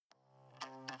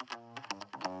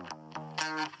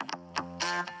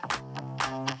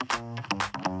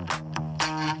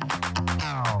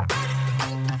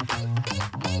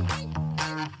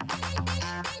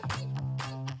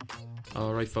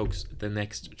Alright folks, the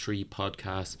next 3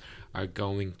 podcasts are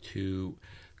going to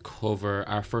cover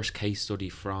our first case study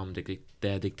from the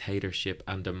dictatorship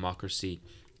and democracy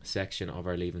section of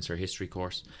our Leaving Cert history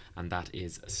course, and that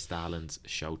is Stalin's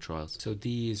show trials. So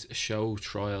these show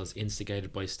trials,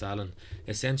 instigated by Stalin,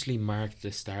 essentially marked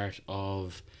the start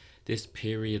of this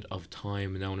period of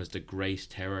time known as the Great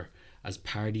Terror, as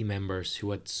party members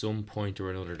who at some point or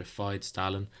another defied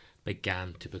Stalin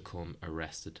began to become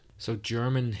arrested. So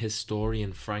German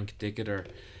historian Frank Dikötter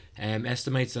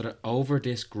estimates that over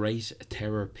this Great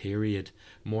Terror period,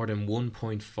 more than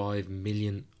 1.5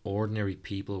 million ordinary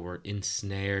people were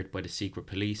ensnared by the secret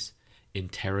police,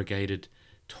 interrogated,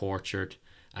 tortured,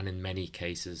 and in many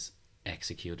cases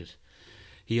executed.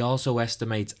 He also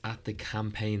estimates at the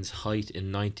campaign's height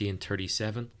in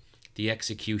 1937, the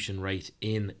execution rate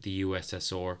in the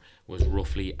USSR was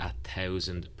roughly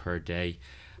 1,000 per day.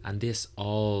 And this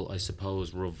all, I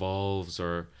suppose, revolves,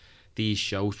 or these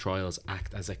show trials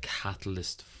act as a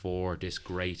catalyst for this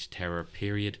Great Terror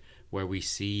period, where we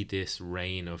see this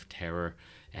reign of terror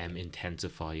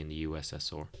intensify in the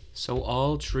USSR. So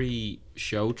all 3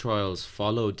 show trials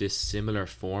followed this similar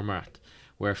format,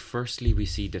 where firstly we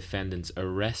see defendants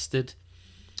arrested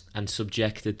and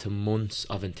subjected to months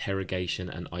of interrogation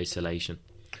and isolation.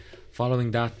 Following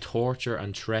that, torture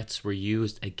and threats were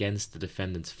used against the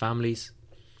defendants' families.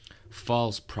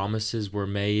 False promises were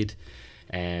made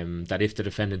that if the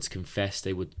defendants confessed,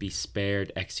 they would be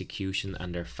spared execution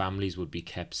and their families would be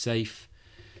kept safe.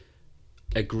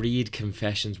 Agreed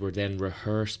confessions were then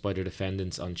rehearsed by the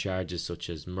defendants on charges such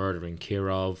as murdering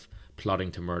Kirov, plotting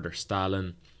to murder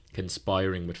Stalin,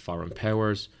 conspiring with foreign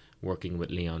powers, working with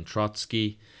Leon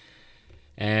Trotsky.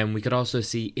 We could also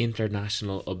see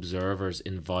international observers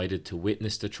invited to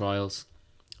witness the trials.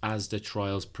 As the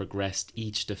trials progressed,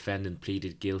 each defendant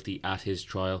pleaded guilty at his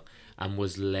trial and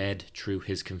was led through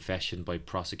his confession by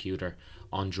prosecutor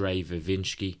Andrei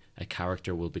Vivinsky, a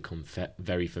character we'll become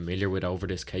very familiar with over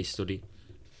this case study.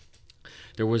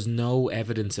 There was no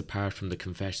evidence apart from the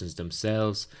confessions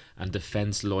themselves, and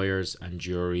defense lawyers and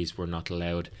juries were not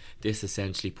allowed. This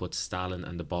essentially puts Stalin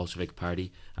and the Bolshevik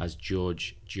Party as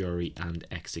judge, jury, and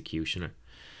executioner.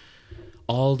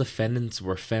 All defendants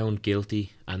were found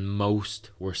guilty, and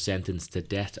most were sentenced to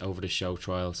death over the show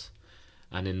trials,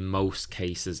 and in most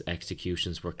cases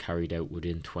executions were carried out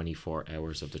within 24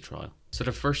 hours of the trial. So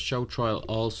the first show trial,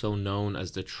 also known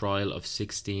as the Trial of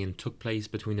 16, took place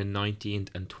between the 19th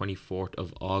and 24th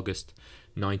of August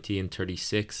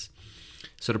 1936.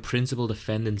 So the principal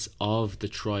defendants of the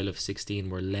Trial of 16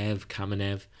 were Lev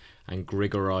Kamenev and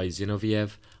Grigory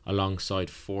Zinoviev, alongside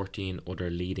 14 other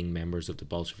leading members of the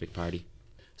Bolshevik Party.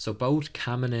 So both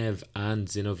Kamenev and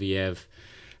Zinoviev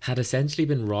had essentially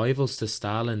been rivals to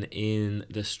Stalin in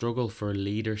the struggle for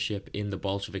leadership in the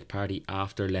Bolshevik Party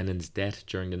after Lenin's death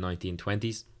during the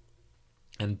 1920s.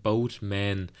 And both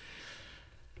men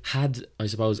had, I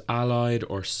suppose, allied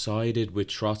or sided with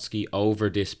Trotsky over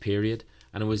this period.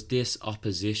 And it was this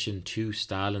opposition to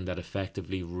Stalin that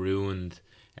effectively ruined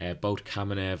both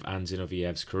Kamenev and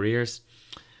Zinoviev's careers.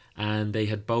 And they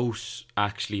had both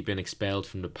actually been expelled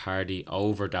from the party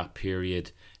over that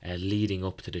period, leading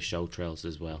up to the show trials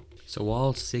as well. So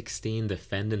all 16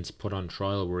 defendants put on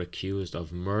trial were accused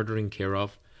of murdering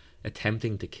Kirov,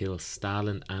 attempting to kill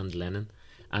Stalin and Lenin,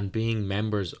 and being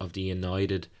members of the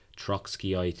United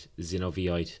Trotskyite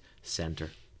Zinovieite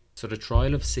Center. So the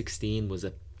Trial of 16 was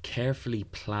a carefully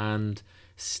planned,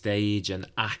 staged and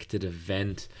acted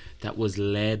event that was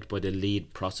led by the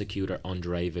lead prosecutor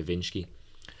Andrei Vivinsky.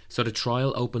 So the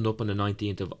trial opened up on the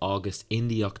 19th of August in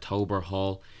the October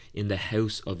Hall in the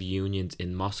House of Unions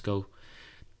in Moscow.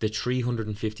 The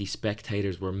 350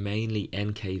 spectators were mainly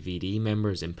NKVD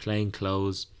members in plain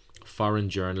clothes, foreign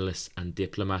journalists and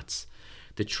diplomats.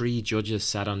 The 3 judges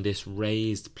sat on this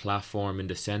raised platform in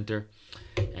the centre,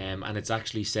 and it's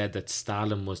actually said that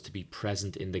Stalin was to be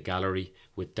present in the gallery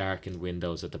with darkened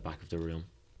windows at the back of the room.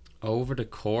 Over the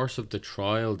course of the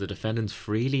trial, the defendants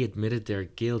freely admitted their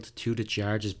guilt to the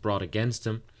charges brought against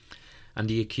them, and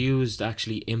the accused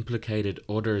actually implicated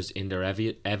others in their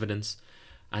evidence,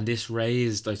 and this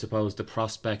raised, I suppose, the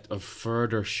prospect of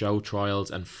further show trials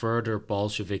and further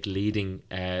Bolshevik leading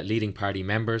party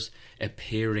members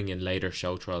appearing in later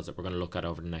show trials that we're going to look at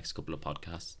over the next couple of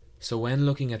podcasts. So when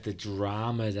looking at the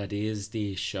drama that is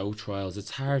these show trials,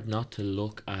 it's hard not to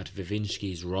look at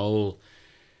Vivinsky's role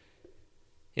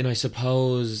in, I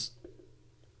suppose,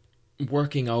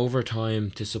 working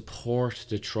overtime to support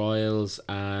the trials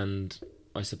and,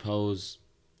 I suppose,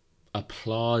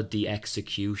 applaud the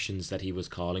executions that he was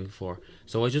calling for.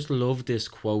 So I just love this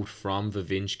quote from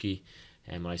Vivinsky,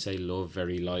 and I say love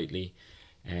very lightly.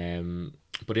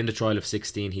 But in the trial of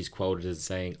 16, he's quoted as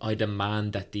saying, "I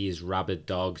demand that these rabid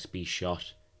dogs be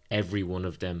shot, every one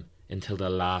of them, until the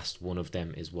last one of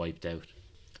them is wiped out."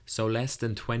 So less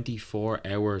than 24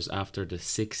 hours after the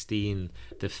 16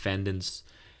 defendants,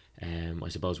 I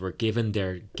suppose, were given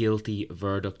their guilty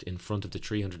verdict in front of the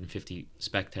 350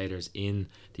 spectators in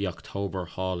the October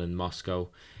Hall in Moscow,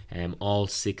 all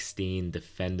 16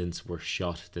 defendants were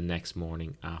shot the next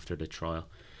morning after the trial.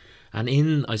 And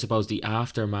in, I suppose, the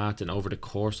aftermath and over the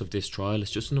course of this trial,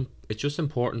 it's just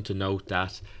important to note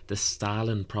that the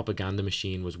Stalin propaganda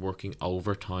machine was working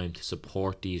overtime to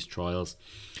support these trials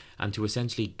and to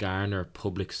essentially garner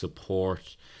public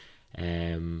support,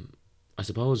 I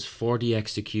suppose, for the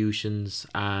executions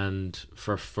and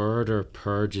for further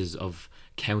purges of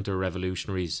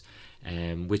counter-revolutionaries,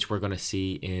 which we're going to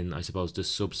see in, I suppose, the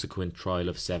subsequent trial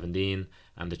of 17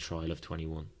 and the trial of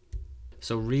 21.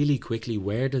 So really quickly,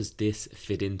 where does this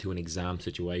fit into an exam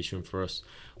situation for us?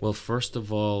 Well, first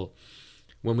of all,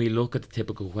 when we look at the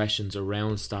typical questions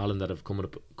around Stalin that have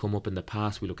come up in the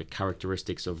past, we look at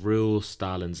characteristics of rule,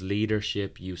 Stalin's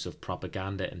leadership, use of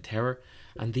propaganda and terror,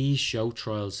 and these show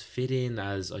trials fit in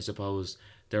as, I suppose,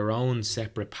 their own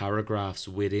separate paragraphs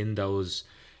within those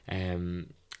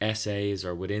essays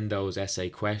or within those essay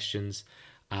questions,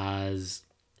 as,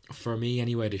 for me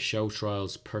anyway, the show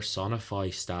trials personify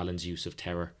Stalin's use of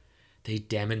terror. They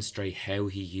demonstrate how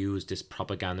he used this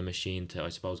propaganda machine to, I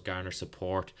suppose, garner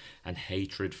support and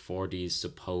hatred for these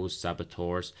supposed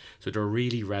saboteurs. So they're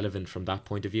really relevant from that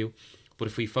point of view. But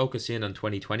if we focus in on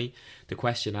 2020, the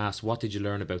question asks, what did you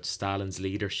learn about Stalin's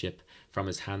leadership from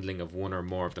his handling of one or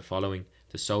more of the following: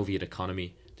 the Soviet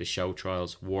economy, the show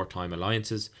trials, wartime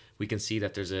alliances? We can see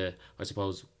that there's a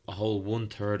whole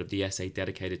 1/3 of the essay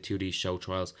dedicated to these show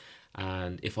trials.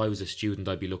 And if I was a student,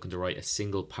 I'd be looking to write a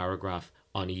single paragraph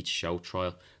on each show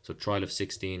trial. So trial of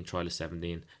 16, trial of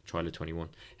 17, trial of 21.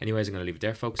 Anyways, I'm going to leave it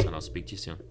there, folks, and I'll speak to you soon.